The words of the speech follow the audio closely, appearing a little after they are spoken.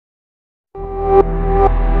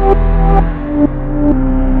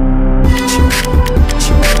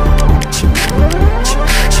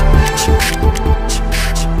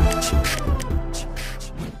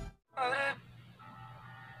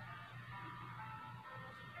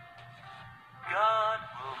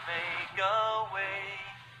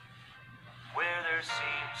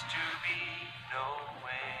seems to be no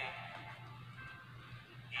way.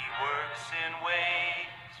 He works in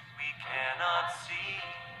ways we cannot see.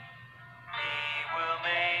 He will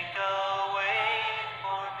make a way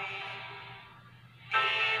for me.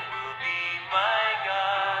 He will be my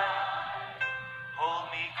God. Hold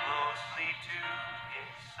me closely to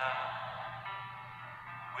his side.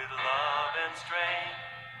 With love and strength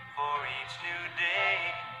for each new day,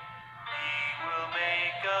 he will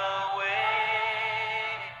make a way.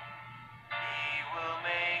 He will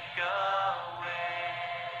make a way.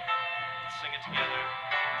 Let's sing it together.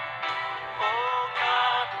 Oh,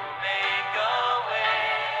 God will make a way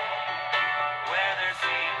where there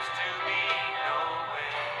seems to be no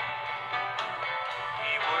way.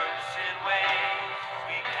 He works in ways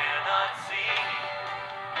we cannot see.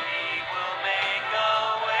 He will make a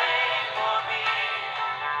way for me.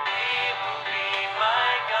 He will be my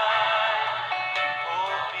guide.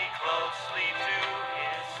 Hold me closely to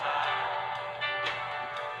his side.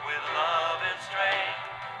 With love and strength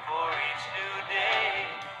for each new day,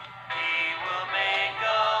 he will make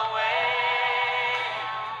a way.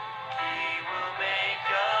 He will make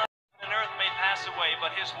a way. Heaven and earth may pass away,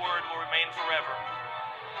 but his word will remain forever.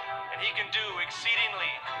 And he can do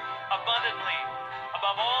exceedingly, abundantly,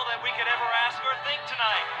 above all that we could ever ask or think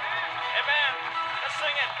tonight. Amen. Let's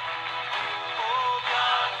sing it. Oh,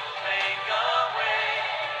 God will make a way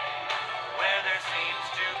where there seems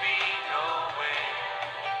to be no way.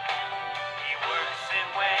 He works in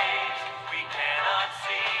ways we cannot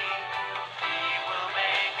see. He will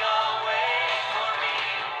make a way for me.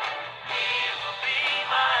 He will be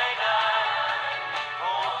my guide.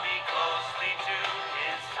 Hold me closely to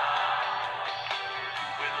his side.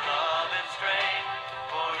 With love and strength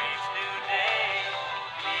for each new day,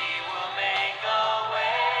 he will make a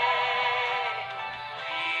way.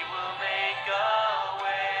 He will make a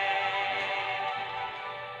way.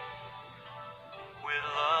 With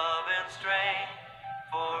love and strength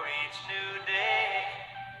for each new day,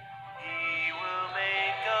 he will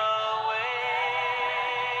make a way.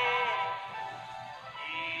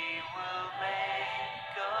 He will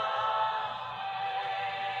make a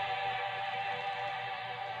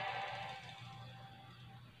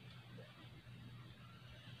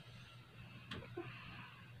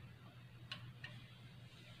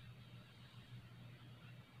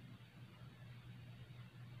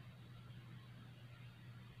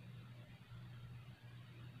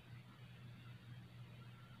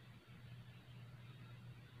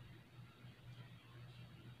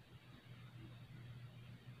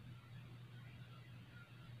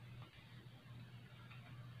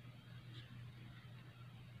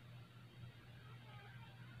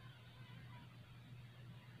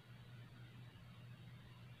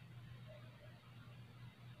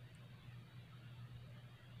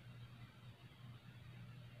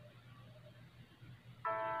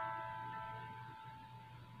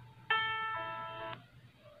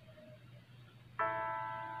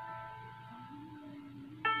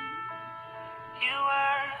You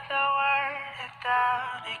were the word at the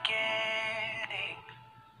beginning,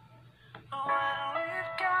 one with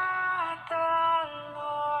God the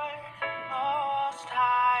Lord Most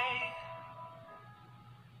High.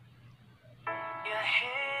 Your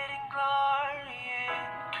hidden glory in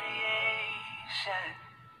creation,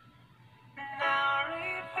 now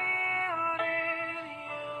revealed in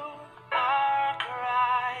you are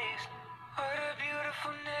Christ. What a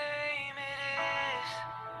beautiful name it is.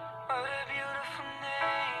 What a beautiful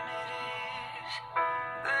name it is.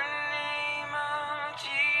 The name of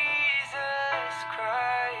Jesus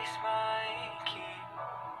Christ, my King.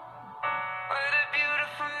 What a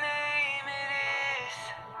beautiful name it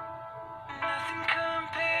is. Nothing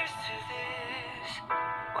compares to this.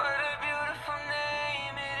 What a beautiful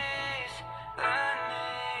name it is. The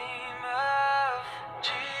name of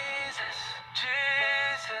Jesus,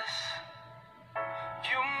 Jesus.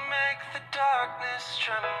 You make the darkness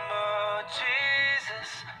tremble, Jesus,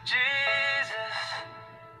 Jesus.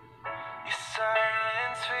 You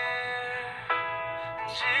silence fear,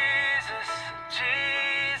 Jesus,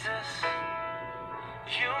 Jesus.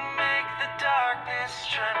 You make the darkness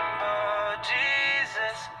tremble,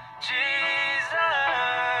 Jesus, Jesus.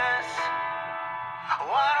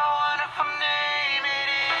 What a wonderful name it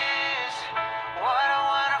is. What a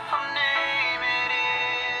wonderful name it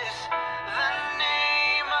is. The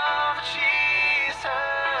name of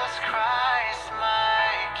Jesus Christ,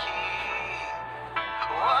 my King.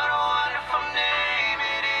 What a wonderful name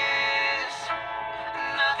it is.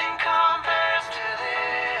 Nothing compares to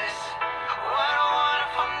this. What a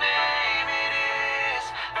wonderful name it is.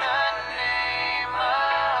 The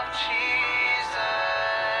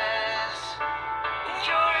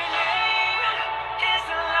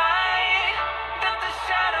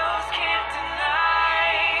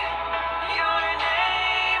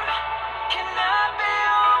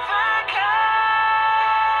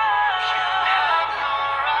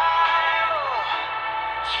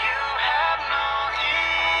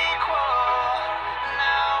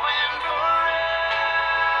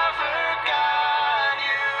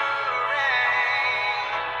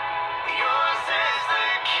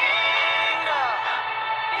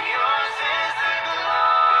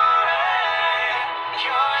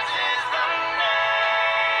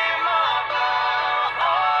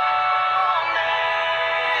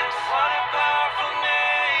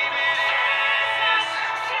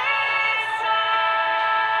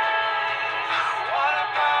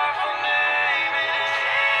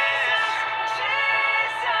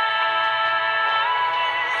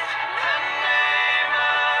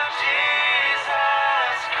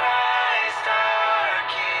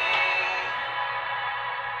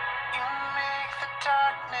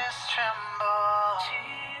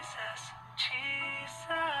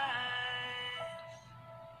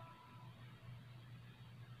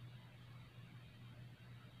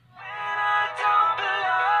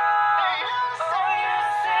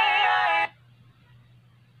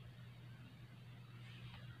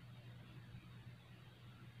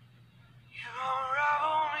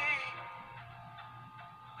unravel me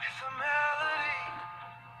with a melody.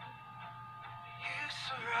 You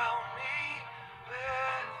surround me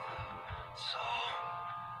with a song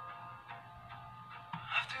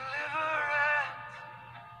of deliverance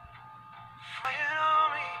from my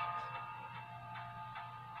enemies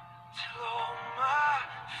till all my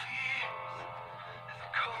fears have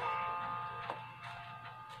gone.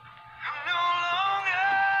 I'm no longer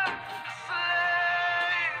a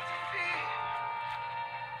slave to fear.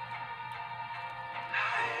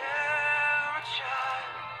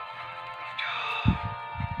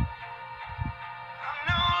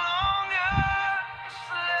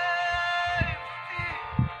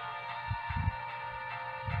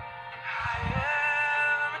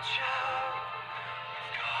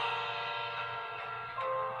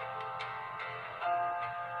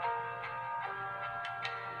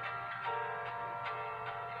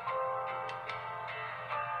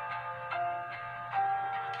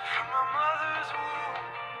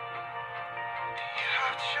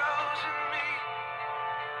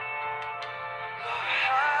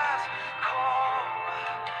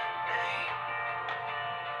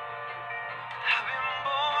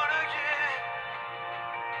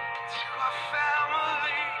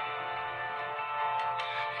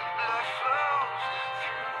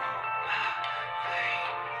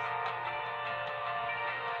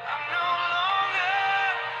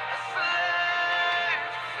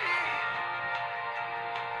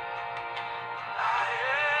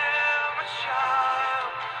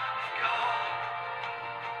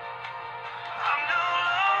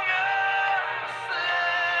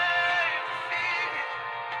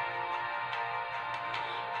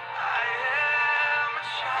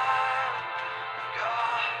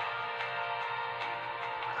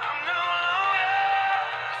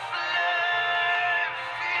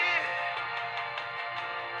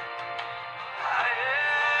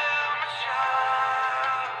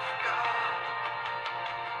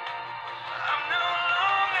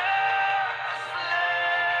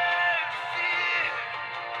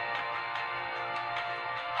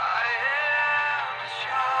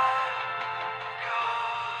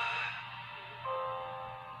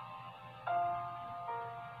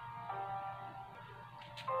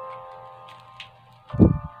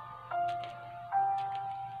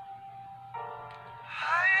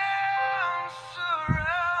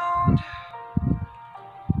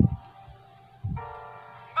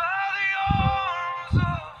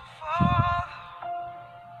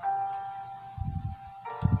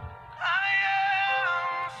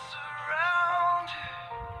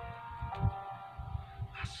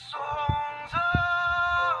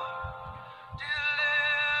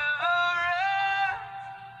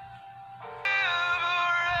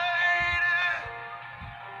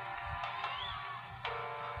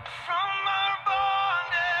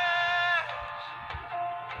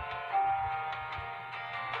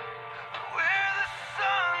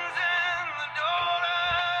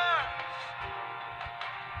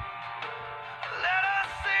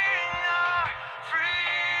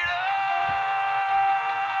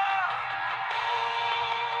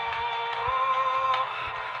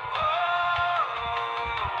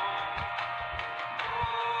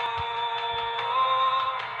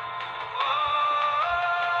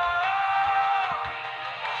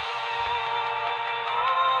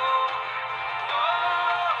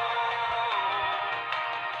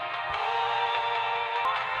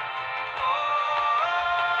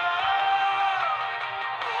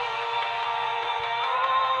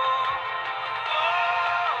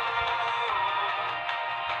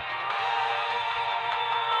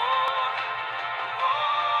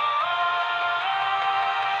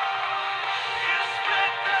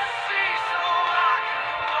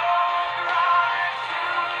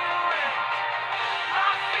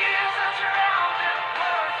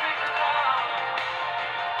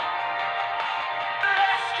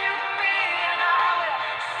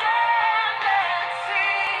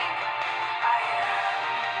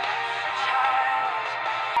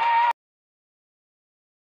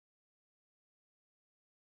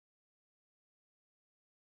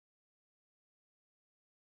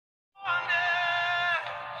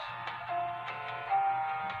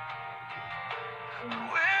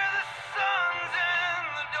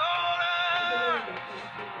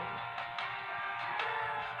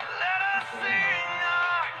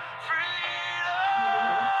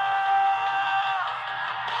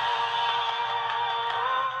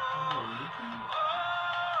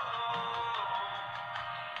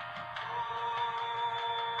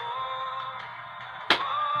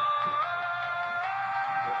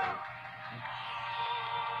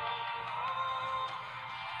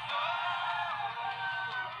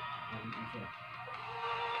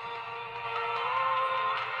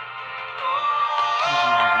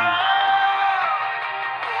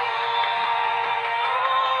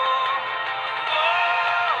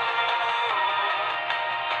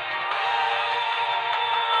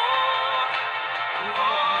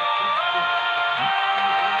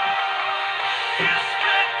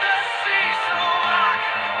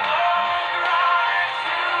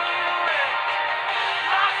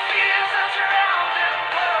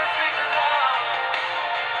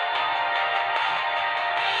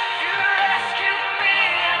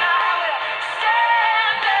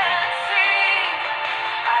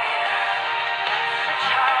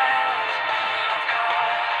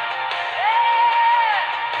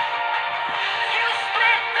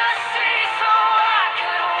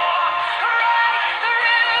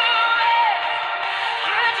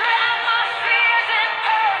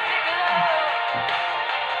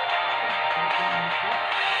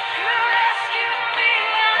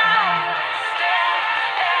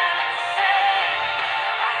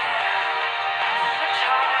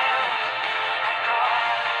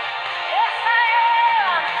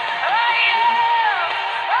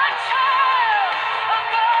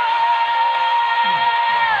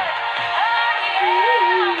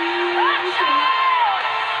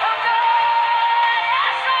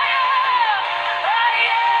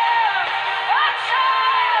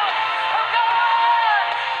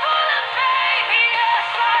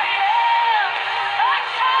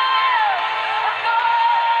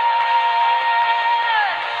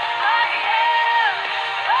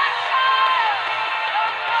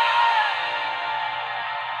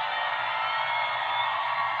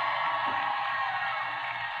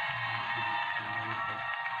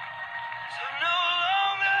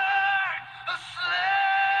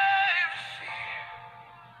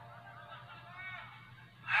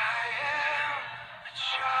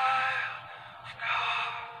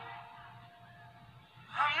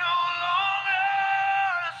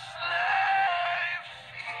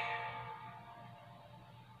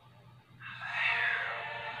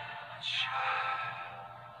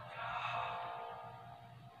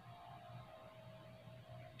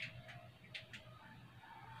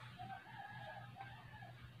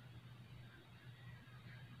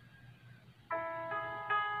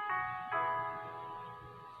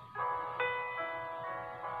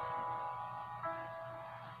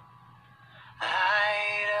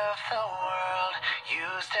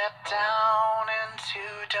 step down into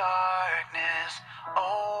darkness,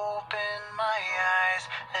 open my eyes,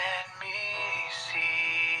 let me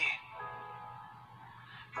see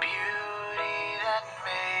beauty that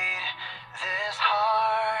made this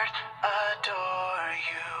heart adore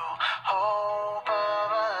you, hope of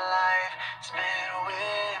a life spent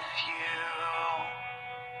with you.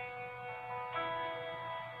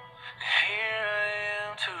 Here I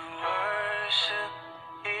am to worship,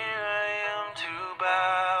 here I am to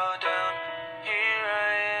bow down, here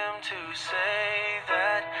I am to say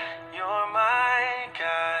that you're my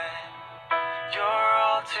God. You're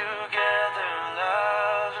altogether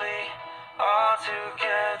lovely,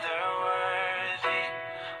 altogether worthy,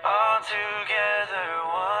 altogether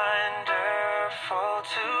wonderful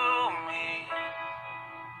to me.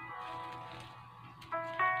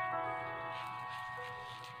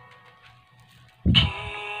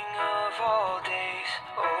 King of all days,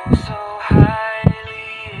 oh so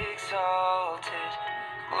highly exalted,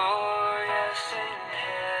 glorious in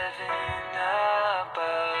heaven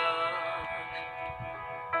above.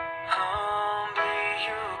 Humbly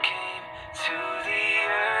you came to the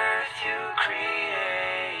earth you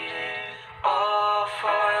created, all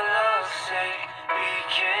for love's sake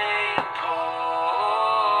became poor.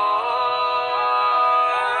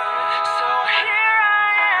 So here I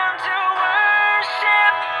am to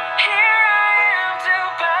worship, here I am to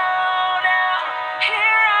bow down,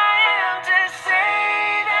 here I am to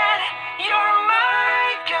say that you're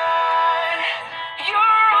my God.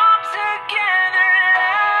 You're altogether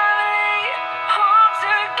lovely,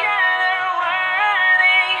 altogether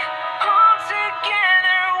worthy,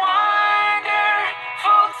 altogether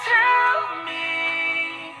wonderful to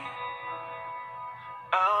me.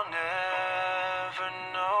 I'll never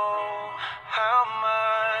know how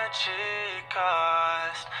much it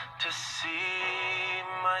cost to see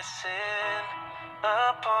my sin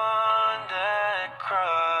upon that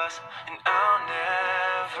cross, and I'll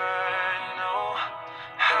never know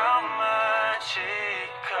how much it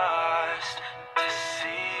cost to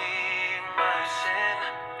see my sin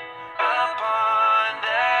upon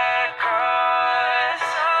that cross.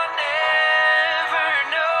 I'll never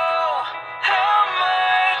know how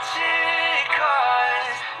much it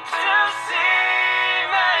cost to see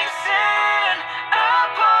my sin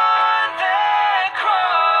upon that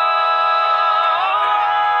cross.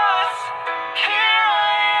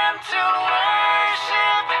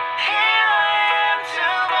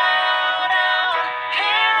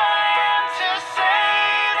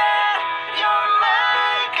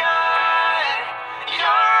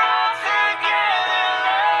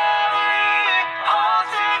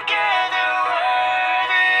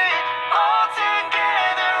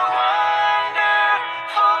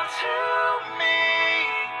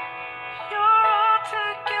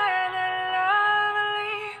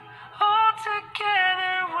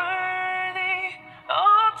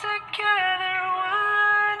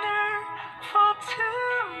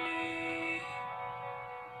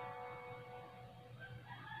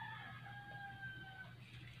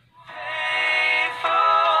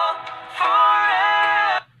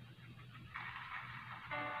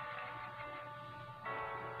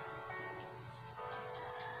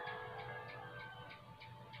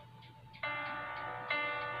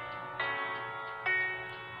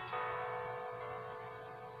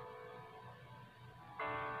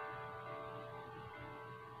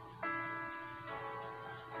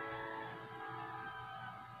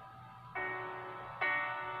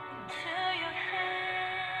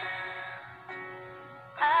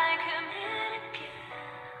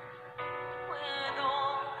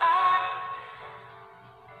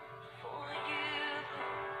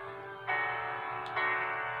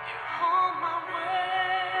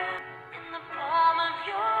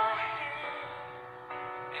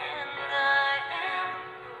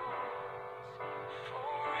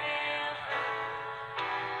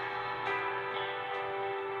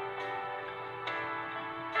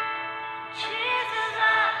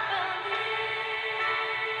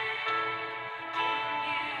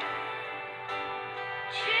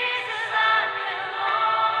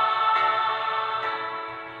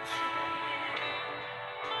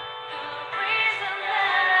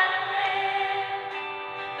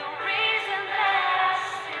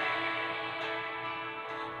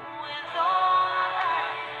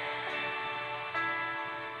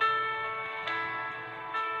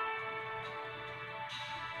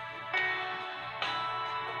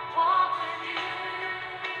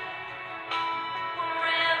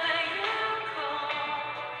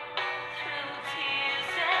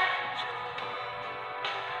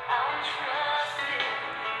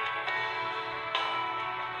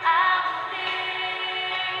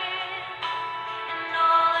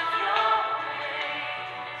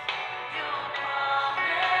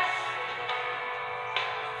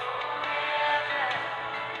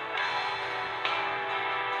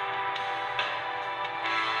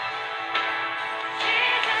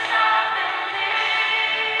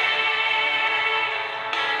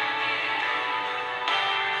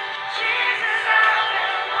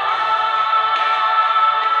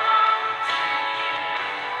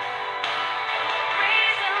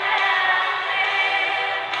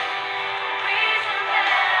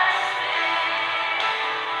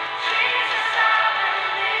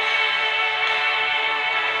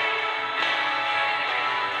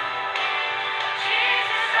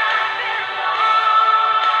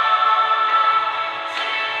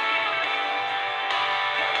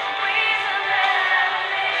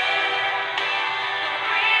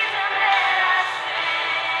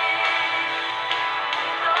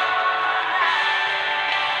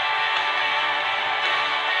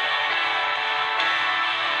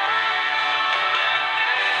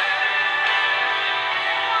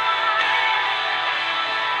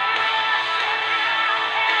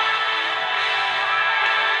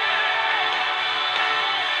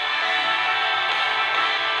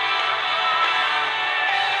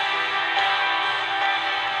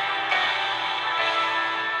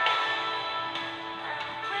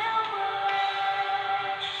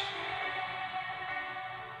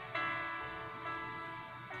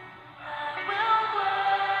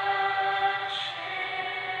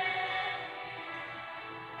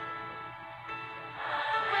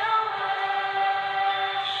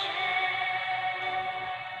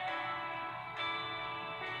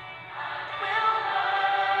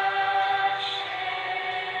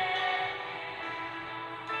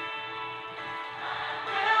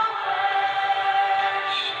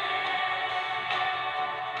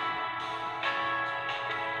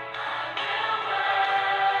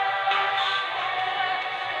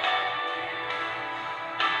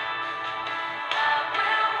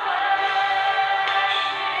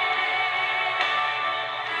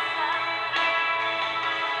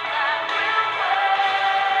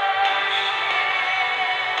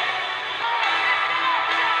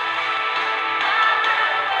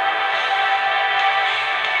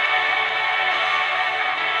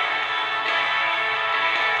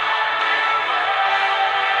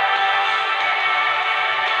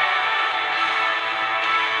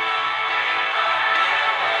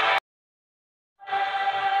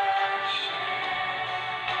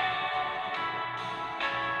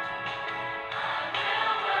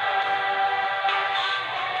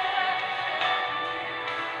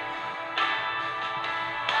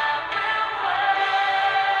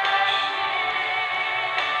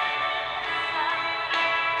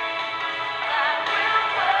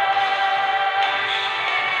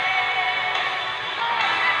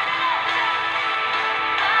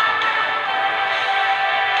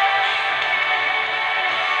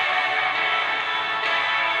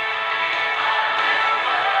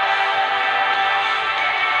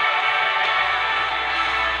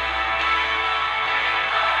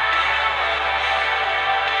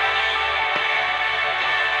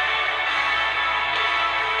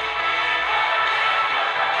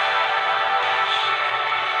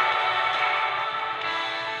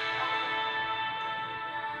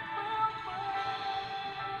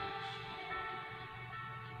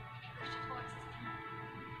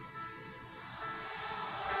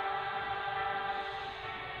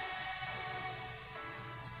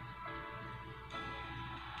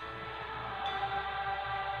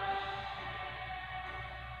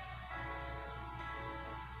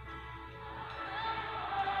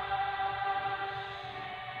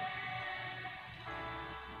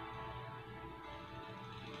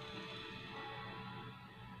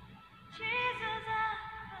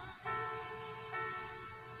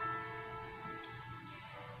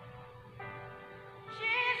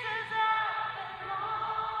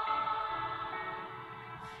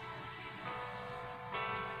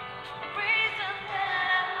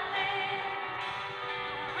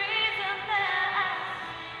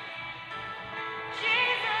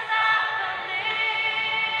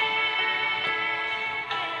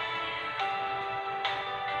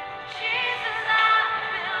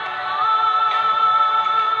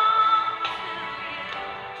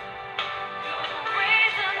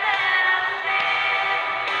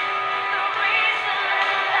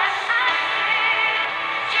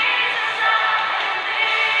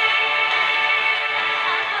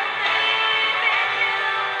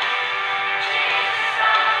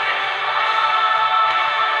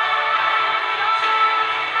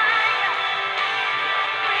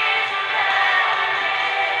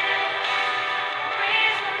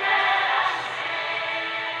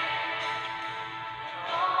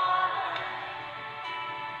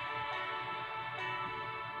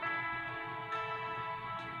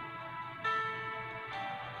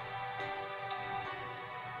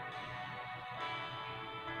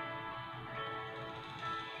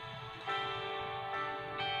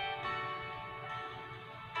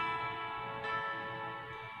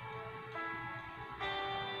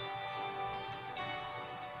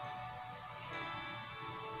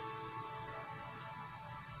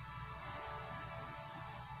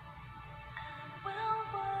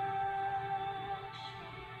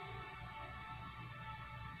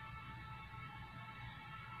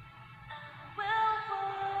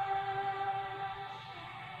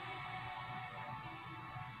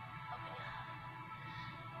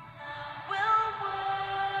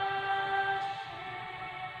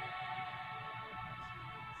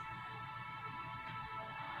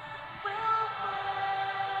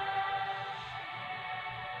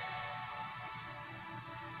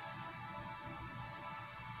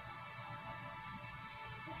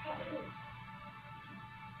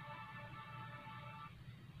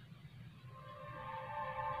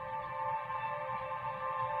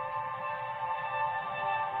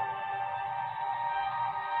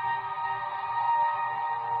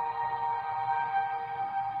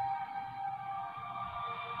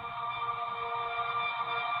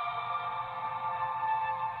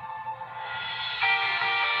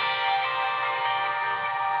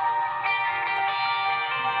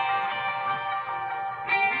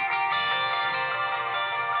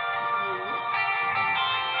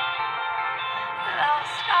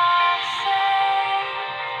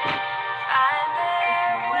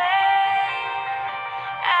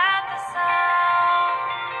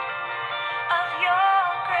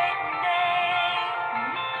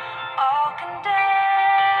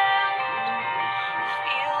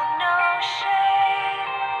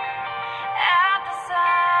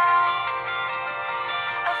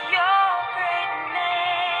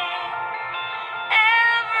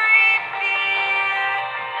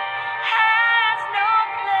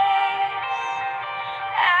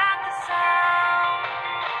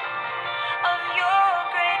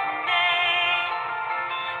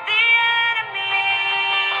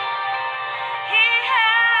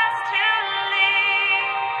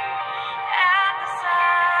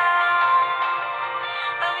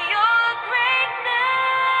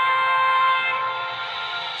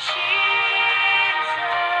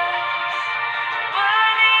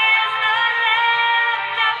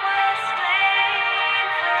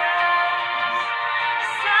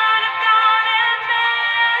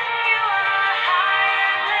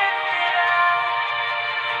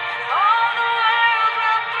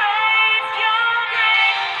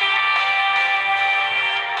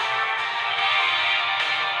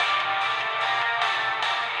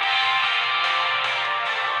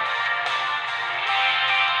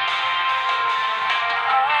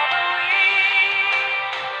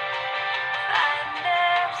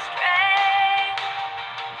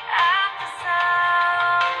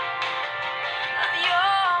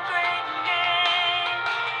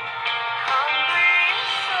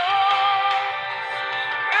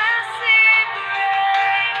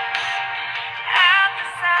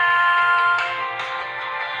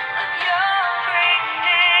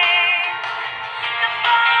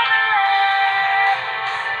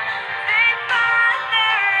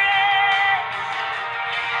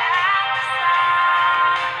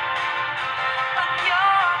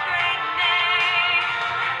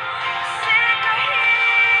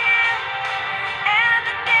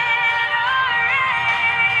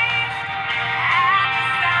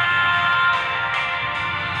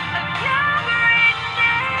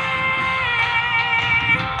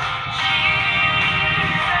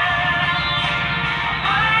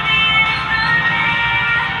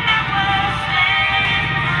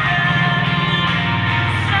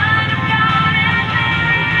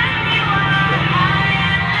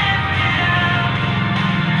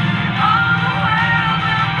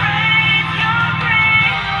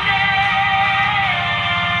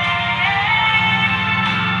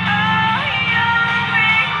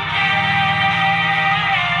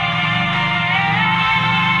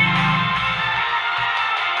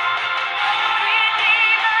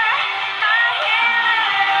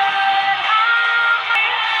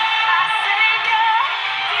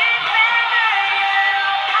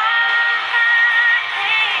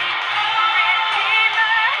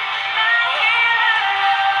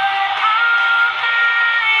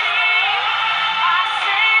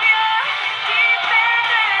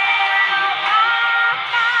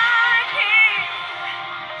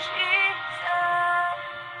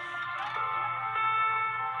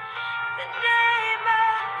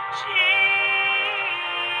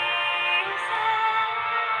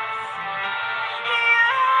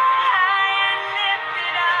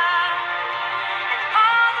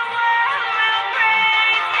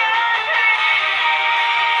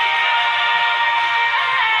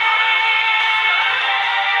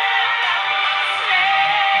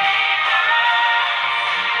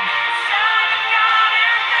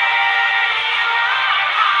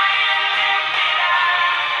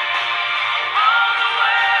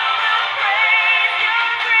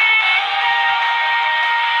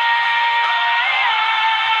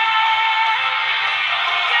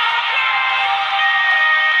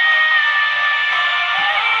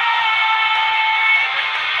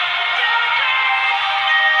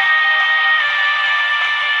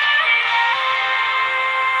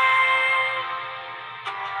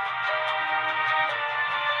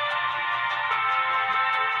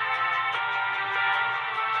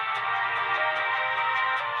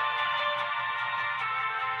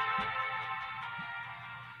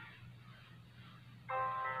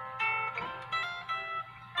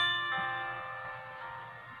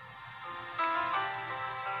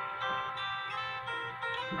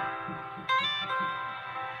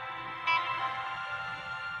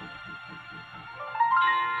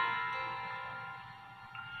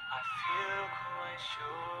 quite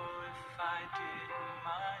sure if I did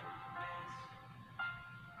my best,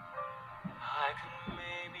 I could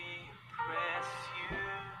maybe impress you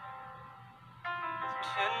with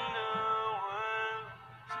tender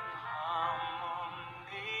words and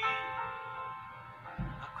harmony,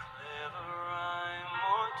 a clever rhyme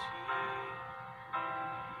or two.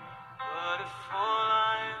 But if all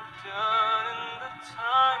I've done in the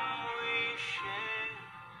time we shared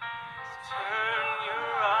is turn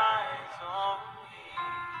your eyes on me,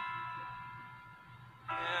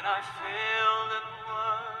 then I failed at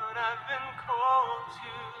what I've been called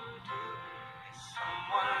to do. There's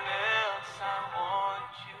someone else I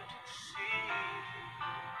want you to see.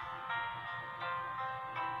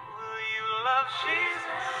 Will you love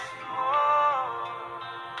Jesus more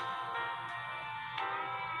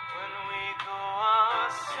when we go our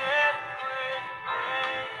separate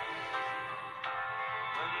ways?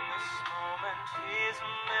 When this moment is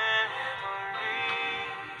a memory,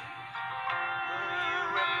 will you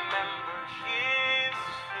remember his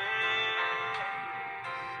face?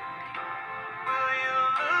 Will you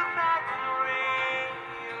look back and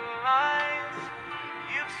realize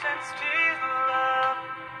you've sensed his love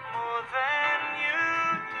more than you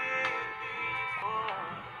did before?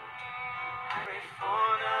 Pray for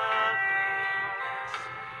nothing less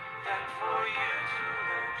than for you to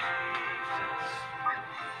know Jesus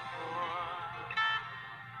more.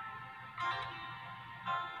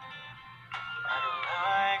 I'd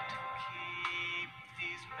like to keep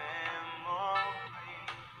these memories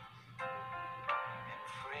in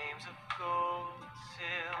frames of gold and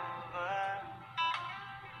silver,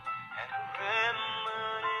 and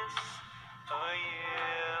reminisce a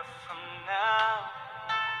year from now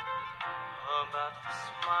about the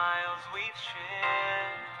smiles we've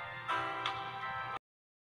shared.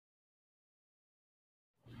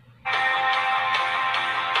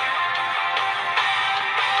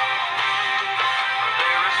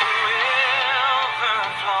 There is a river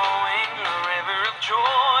flowing, a river of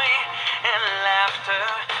joy and laughter.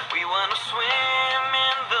 We want to swim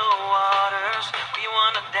in the waters, we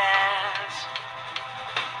want to dance.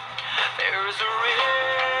 There is a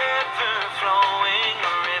river flowing,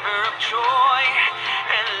 a river of joy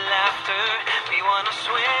and laughter. We want to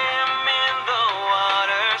swim in the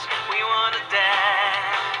waters, we want to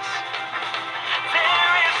dance.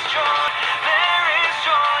 There is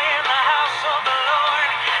joy in the house of the Lord.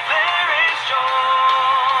 There is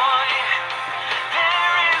joy,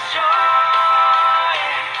 there is joy,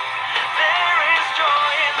 there is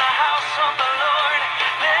joy in the house of the Lord.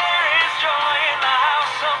 There is joy in the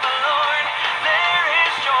house of the Lord. There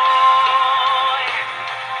is joy,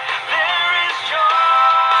 there is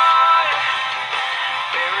joy,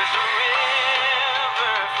 there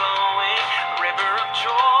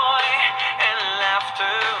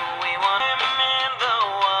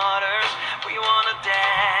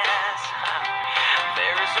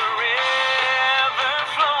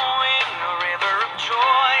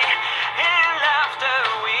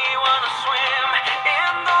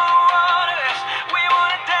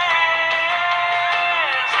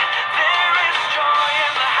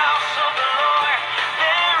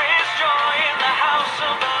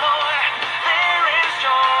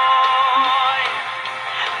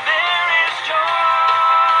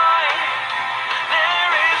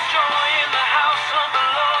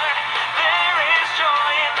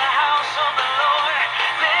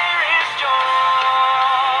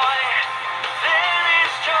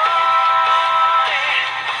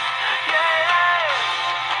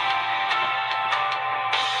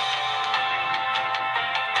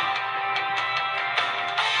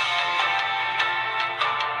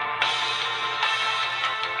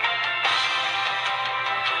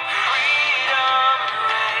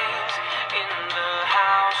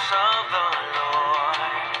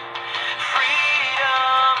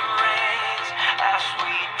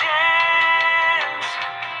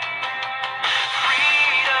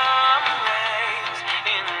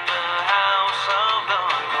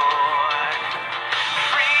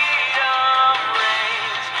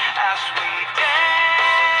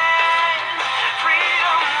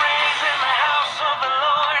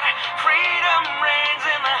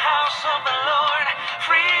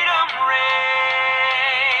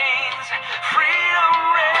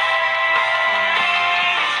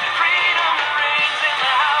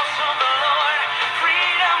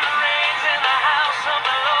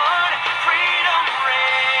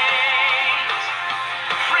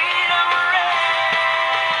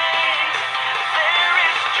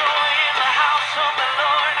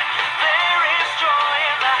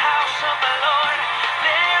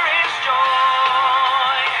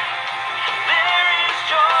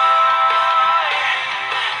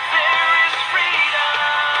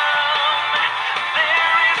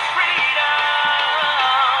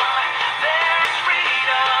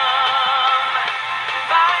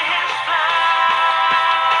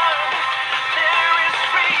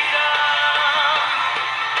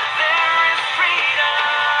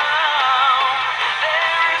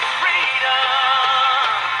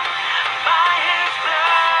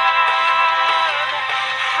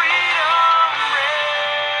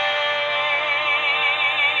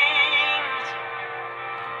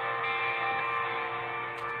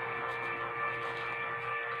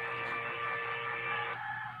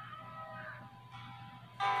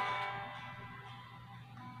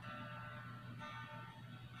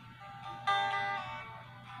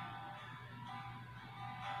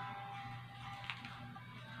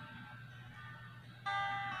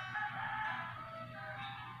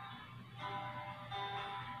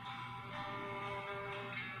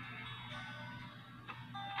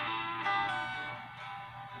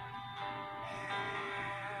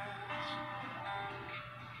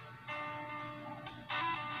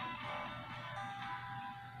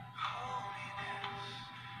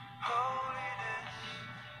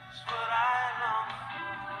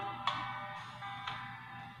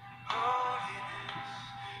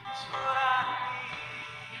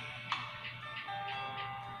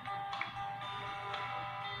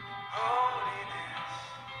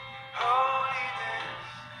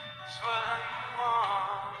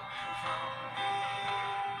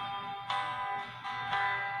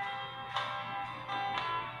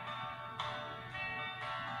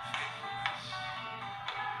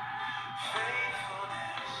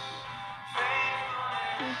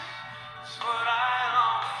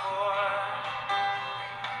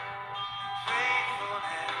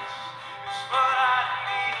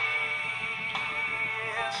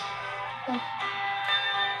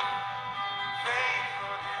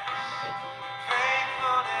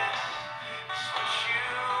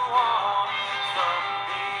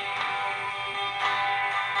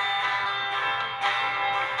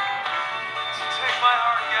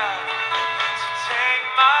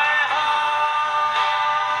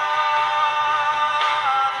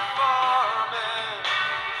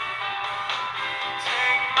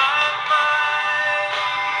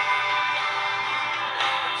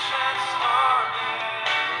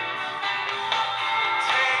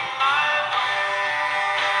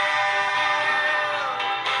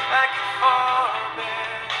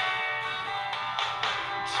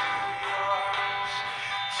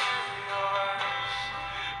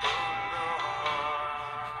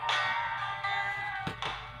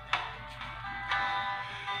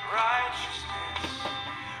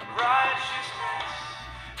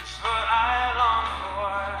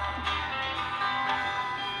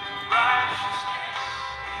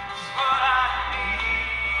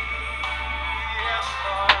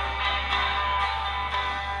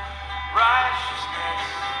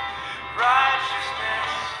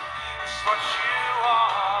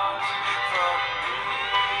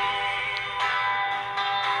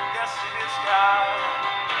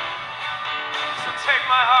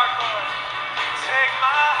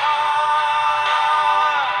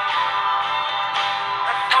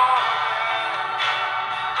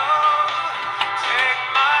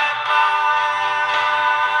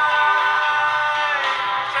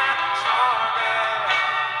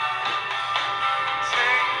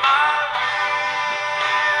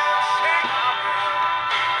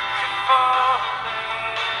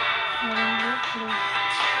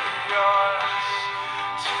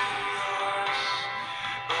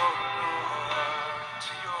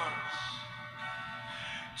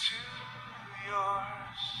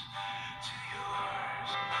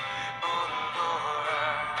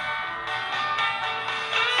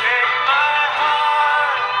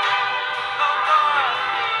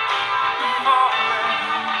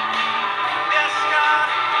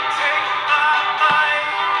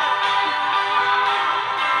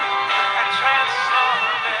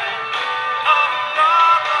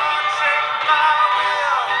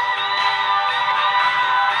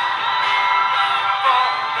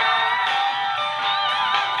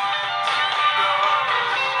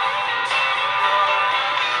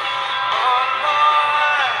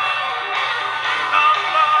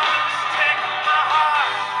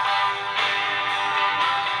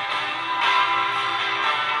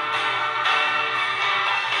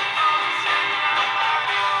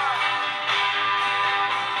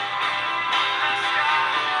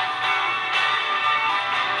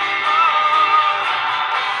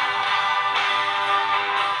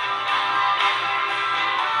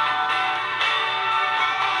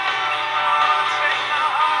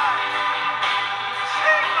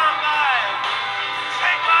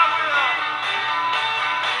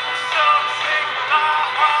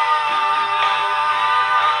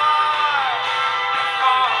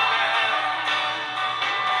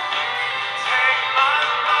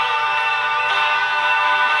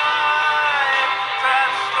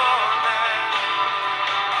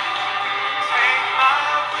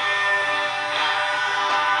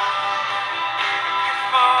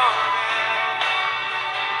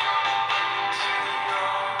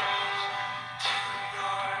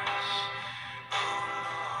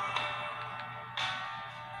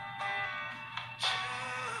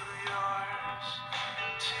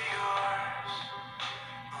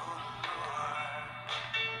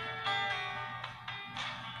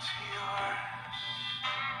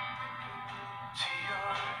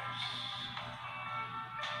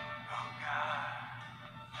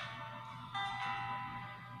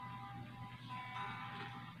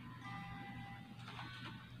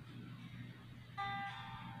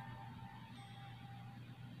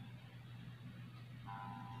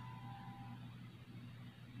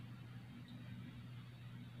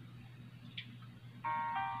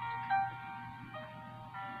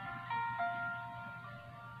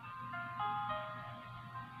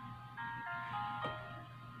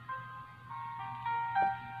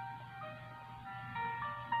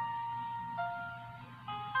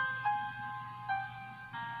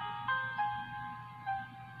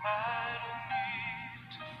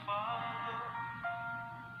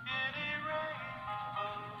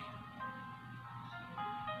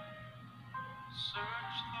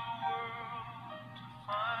Search the world to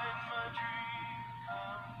find my dream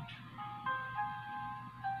come true.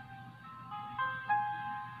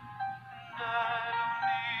 And I don't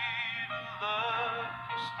need a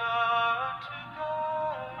lucky star to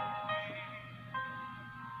guide me.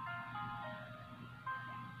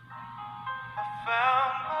 I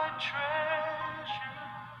found my treasure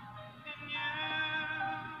in you.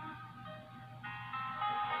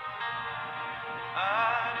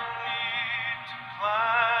 I don't need to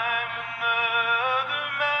climb another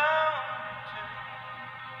mountain.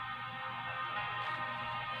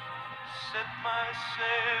 Set my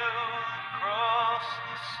sail across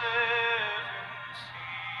the seven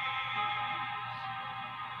seas.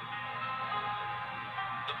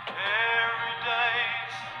 The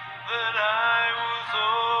paradise that I was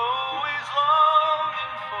always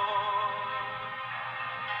longing for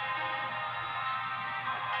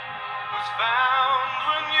was found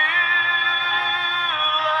when you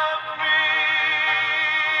left me.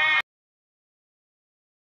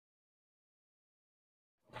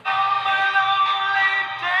 All my lonely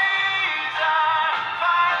days are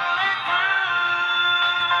finally through.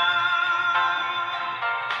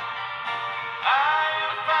 I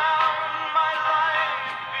have found my life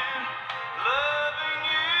in loving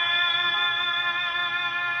you.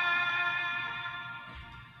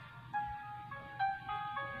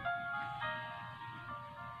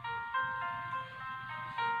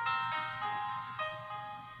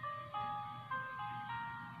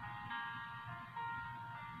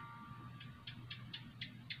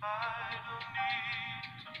 I don't need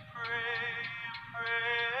to pray a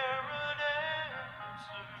prayer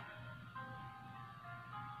unanswered.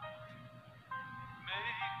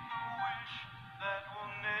 Make a wish that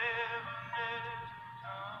will never, never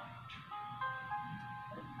come true.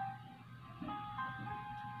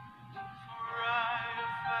 For I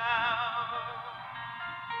have found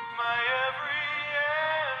my every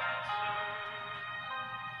answer.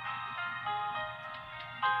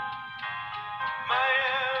 My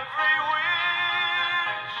every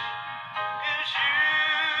wish is you.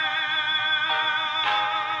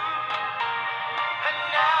 And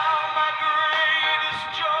now my greatest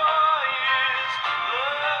joy is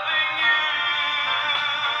loving you.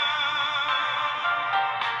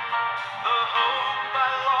 The hope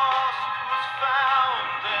I lost was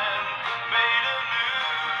found and made anew.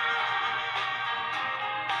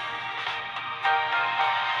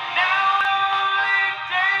 Now lonely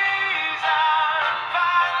days are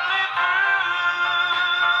finally through.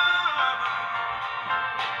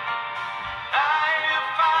 I have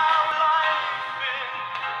found life in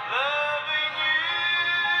loving you.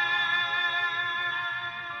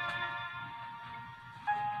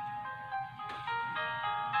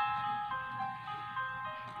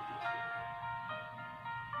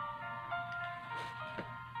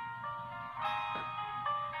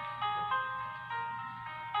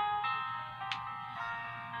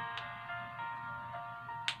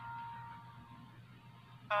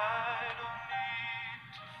 I don't need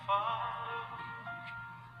to follow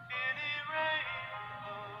any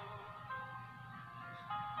rainbow.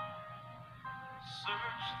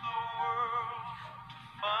 Search the world to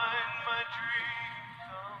find my dream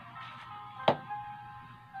come true.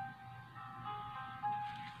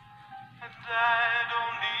 And I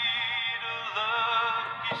don't need a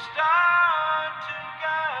lucky star to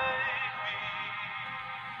guide me.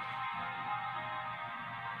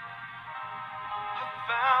 I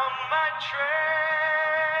found my treasure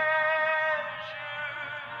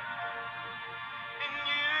in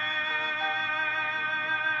you.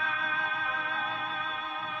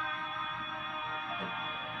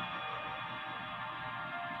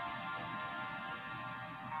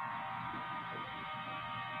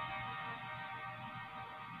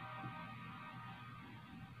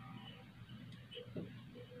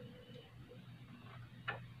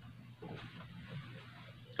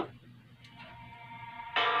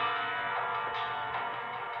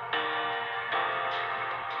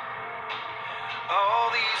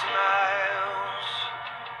 All these miles,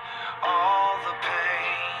 all the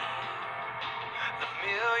pain, the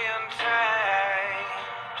million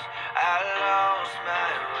times I lost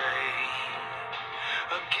my way,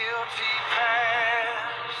 a guilty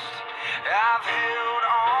past I've held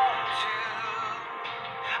on to.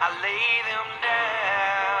 I lay them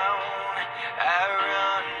down, I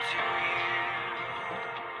run to you.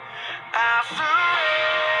 I surrender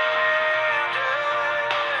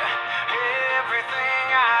everything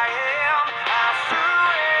I am. I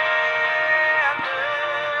surrender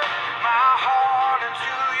my heart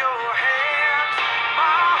into your hands.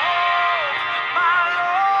 My hope, my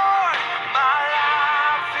Lord, my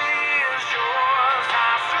life is yours.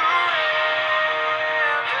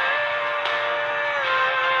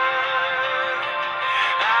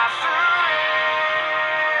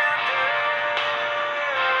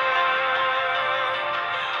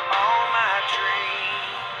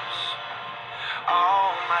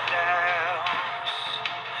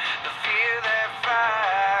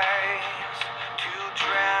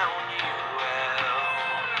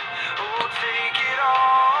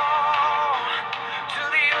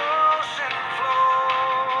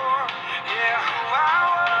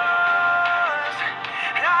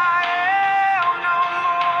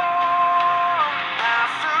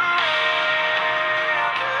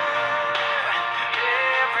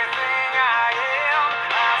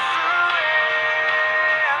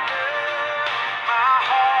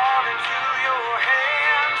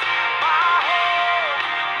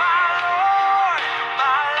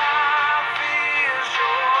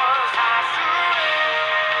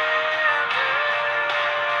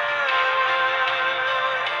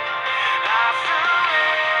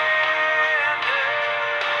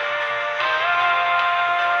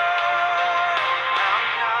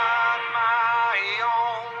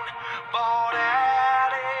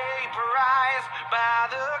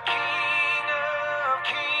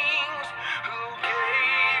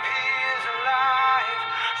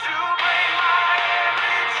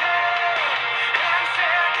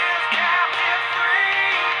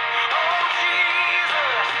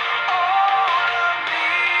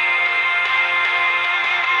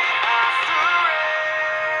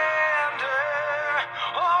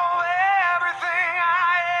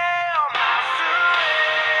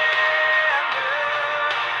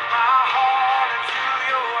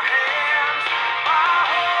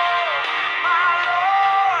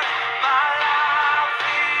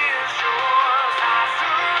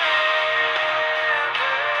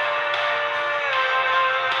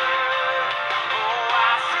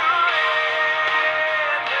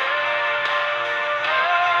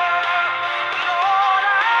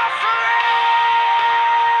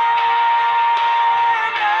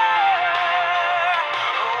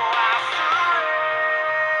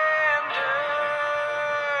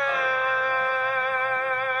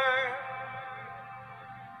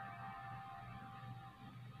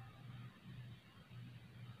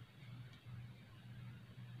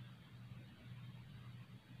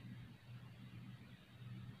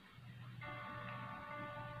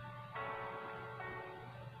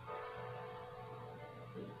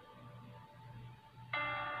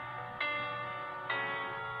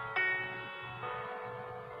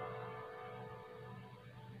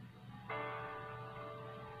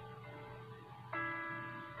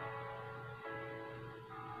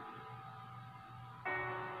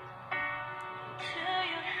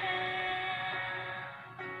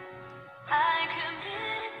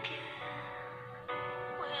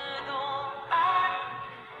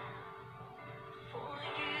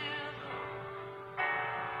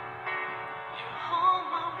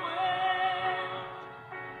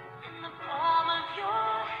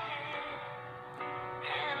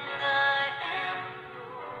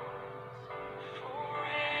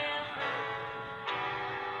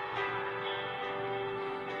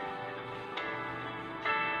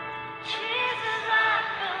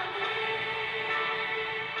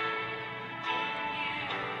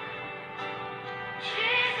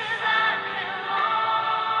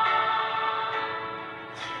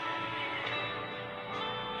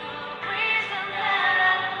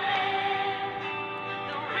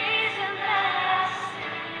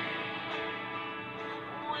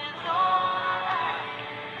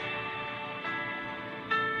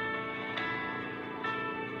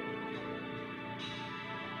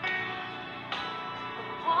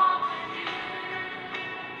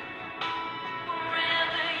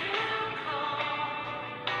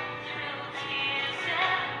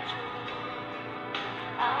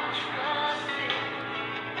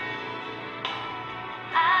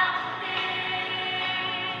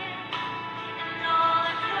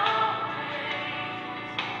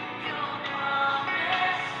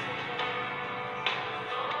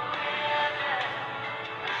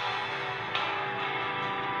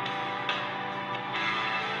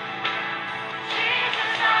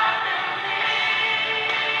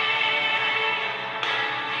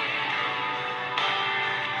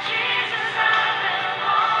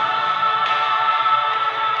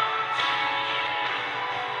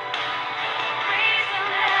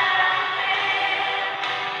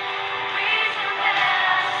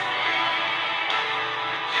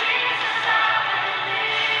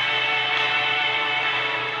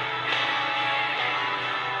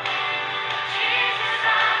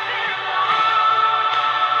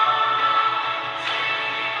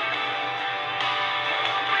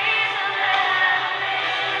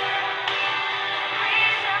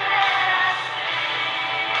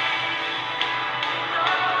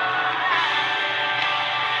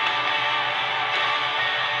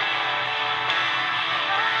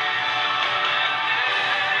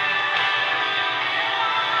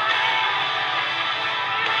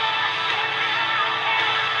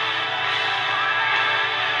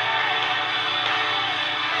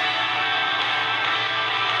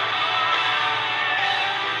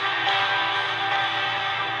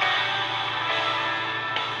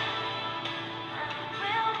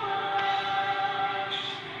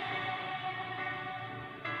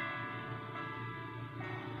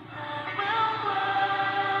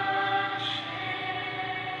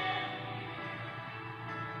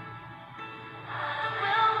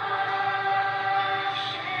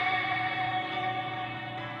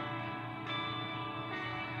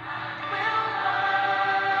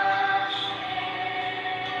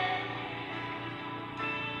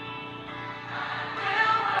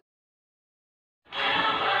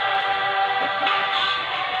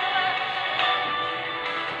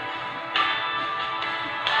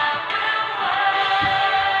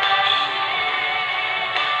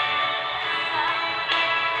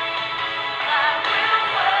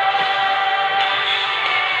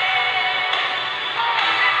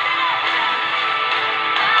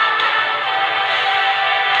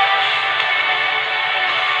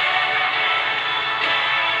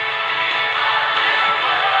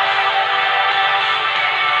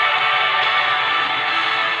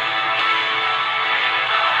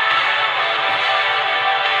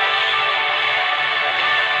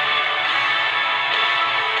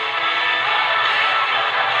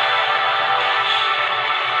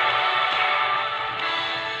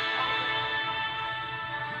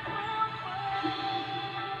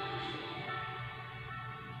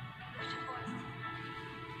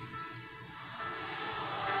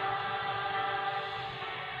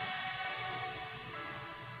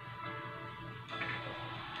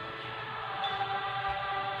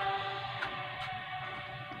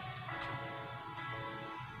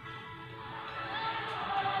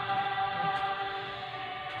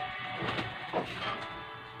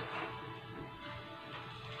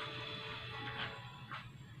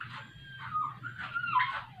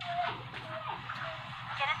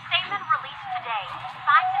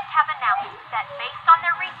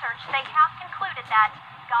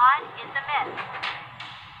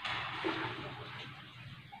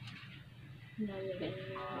 Now you're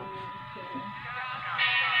getting more.